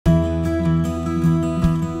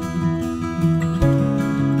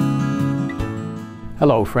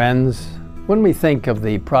Hello, friends. When we think of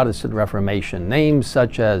the Protestant Reformation, names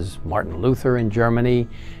such as Martin Luther in Germany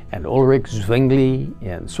and Ulrich Zwingli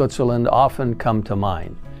in Switzerland often come to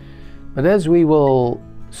mind. But as we will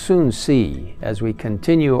soon see as we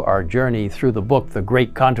continue our journey through the book, The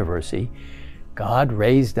Great Controversy, God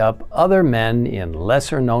raised up other men in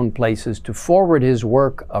lesser-known places to forward His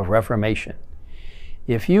work of reformation.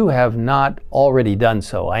 If you have not already done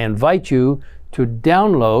so, I invite you to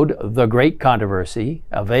download The Great Controversy,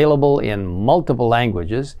 available in multiple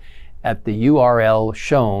languages, at the URL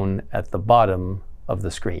shown at the bottom of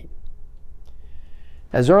the screen.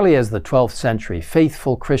 As early as the 12th century,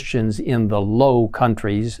 faithful Christians in the Low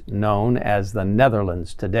Countries, known as the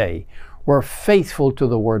Netherlands today, were faithful to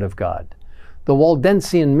the Word of God. The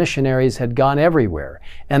Waldensian missionaries had gone everywhere,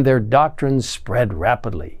 and their doctrines spread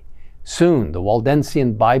rapidly. Soon, the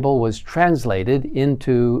Waldensian Bible was translated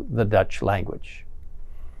into the Dutch language.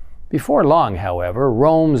 Before long, however,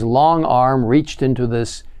 Rome's long arm reached into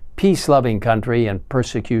this peace-loving country and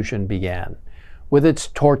persecution began, with its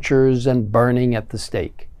tortures and burning at the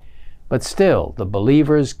stake. But still, the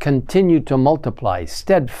believers continued to multiply,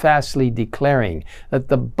 steadfastly declaring that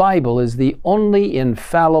the Bible is the only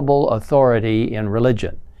infallible authority in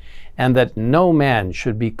religion, and that no man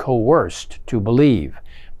should be coerced to believe,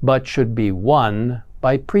 but should be won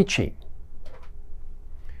by preaching.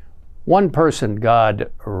 One person God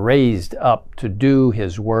raised up to do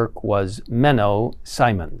His work was Menno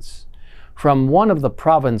Simons, from one of the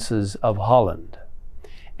provinces of Holland.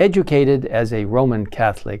 Educated as a Roman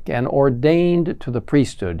Catholic and ordained to the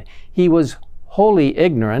priesthood, he was wholly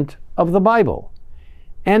ignorant of the Bible,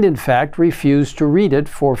 and in fact refused to read it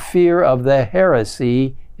for fear of the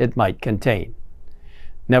heresy it might contain.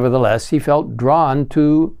 Nevertheless, he felt drawn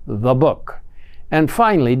to the book, and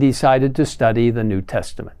finally decided to study the New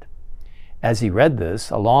Testament. As he read this,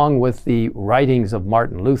 along with the writings of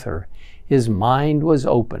Martin Luther, his mind was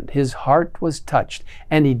opened, his heart was touched,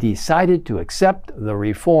 and he decided to accept the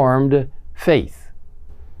Reformed faith.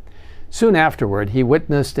 Soon afterward, he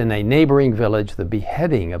witnessed in a neighboring village the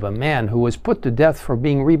beheading of a man who was put to death for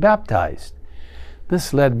being rebaptized.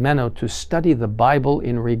 This led Menno to study the Bible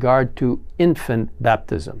in regard to infant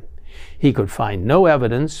baptism. He could find no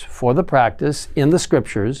evidence for the practice in the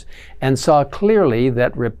Scriptures and saw clearly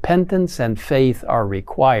that repentance and faith are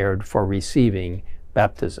required for receiving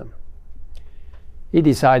baptism. He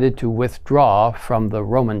decided to withdraw from the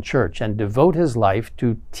Roman Church and devote his life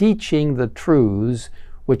to teaching the truths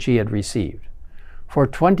which he had received. For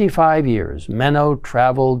 25 years, Menno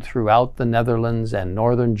traveled throughout the Netherlands and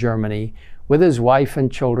northern Germany with his wife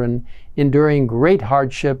and children, enduring great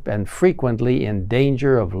hardship and frequently in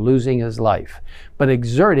danger of losing his life, but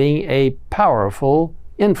exerting a powerful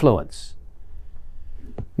influence.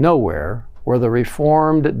 Nowhere were the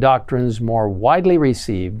Reformed doctrines more widely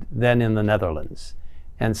received than in the Netherlands,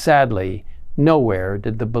 and sadly, nowhere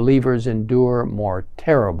did the believers endure more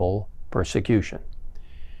terrible persecution.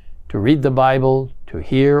 To read the Bible, to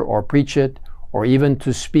hear or preach it, or even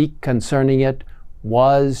to speak concerning it,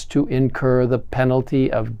 was to incur the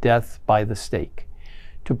penalty of death by the stake.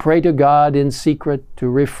 To pray to God in secret, to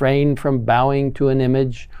refrain from bowing to an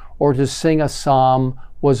image, or to sing a psalm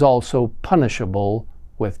was also punishable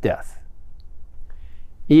with death.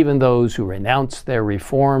 Even those who renounced their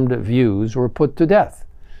Reformed views were put to death.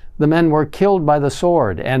 The men were killed by the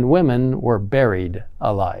sword, and women were buried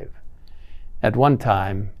alive. At one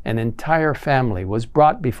time, an entire family was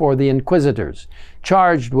brought before the inquisitors,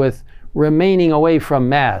 charged with remaining away from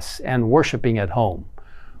Mass and worshiping at home.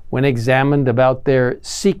 When examined about their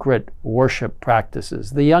secret worship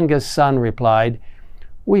practices, the youngest son replied,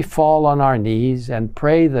 "We fall on our knees and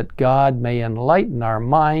pray that God may enlighten our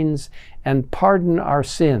minds and pardon our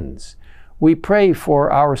sins. We pray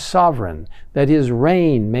for our sovereign, that his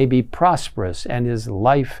reign may be prosperous and his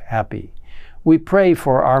life happy. We pray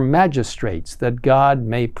for our magistrates, that God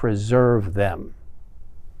may preserve them."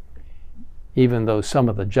 Even though some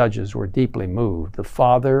of the judges were deeply moved, the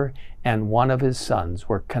father and one of his sons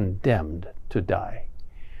were condemned to die.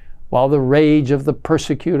 While the rage of the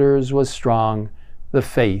persecutors was strong, the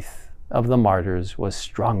faith of the martyrs was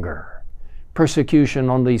stronger. Persecution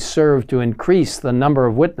only served to increase the number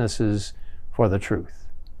of witnesses for the truth.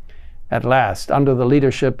 At last, under the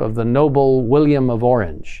leadership of the noble William of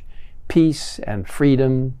Orange, peace and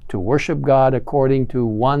freedom to worship God according to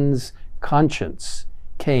one's conscience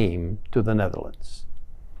came to the Netherlands.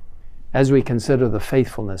 As we consider the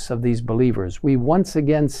faithfulness of these believers, we once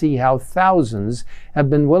again see how thousands have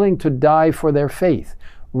been willing to die for their faith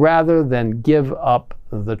rather than give up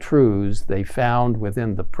the truths they found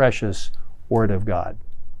within the precious Word of God.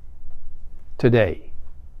 Today,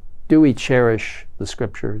 Do we cherish the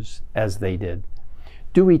Scriptures as they did?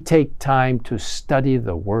 Do we take time to study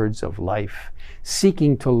the words of life,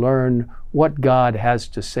 seeking to learn what God has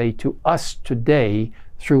to say to us today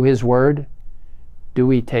through His Word? Do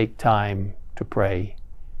we take time to pray?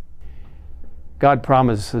 God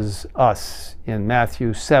promises us in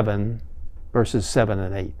Matthew 7, verses 7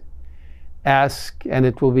 and 8, "Ask, and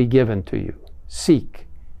it will be given to you. Seek,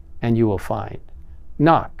 and you will find.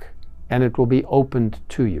 Knock, and it will be opened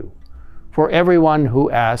to you. For everyone who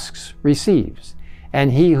asks receives,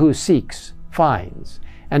 and he who seeks finds,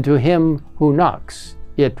 and to him who knocks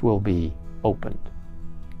it will be opened."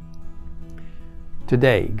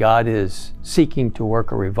 Today, God is seeking to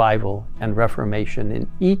work a revival and reformation in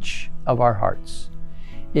each of our hearts,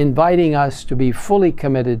 inviting us to be fully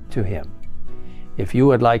committed to Him. If you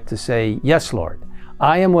would like to say, "Yes, Lord,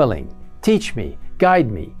 I am willing. Teach me, guide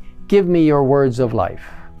me, give me your words of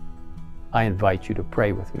life," I invite you to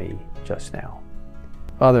pray with me just now.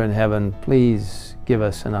 Father in heaven, please give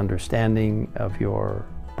us an understanding of your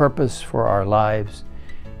purpose for our lives.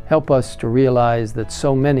 Help us to realize that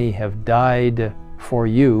so many have died for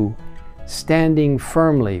you, standing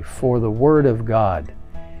firmly for the Word of God,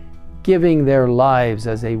 giving their lives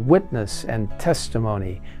as a witness and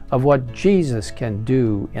testimony of what Jesus can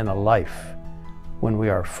do in a life when we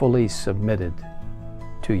are fully submitted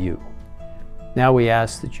to you. Now we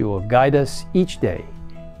ask that you will guide us each day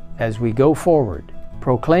as we go forward,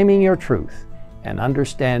 proclaiming your truth and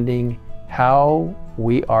understanding how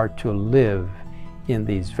we are to live in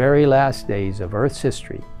these very last days of Earth's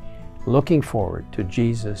history, looking forward to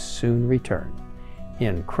Jesus' soon return.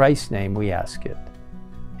 In Christ's name we ask it.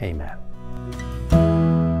 Amen.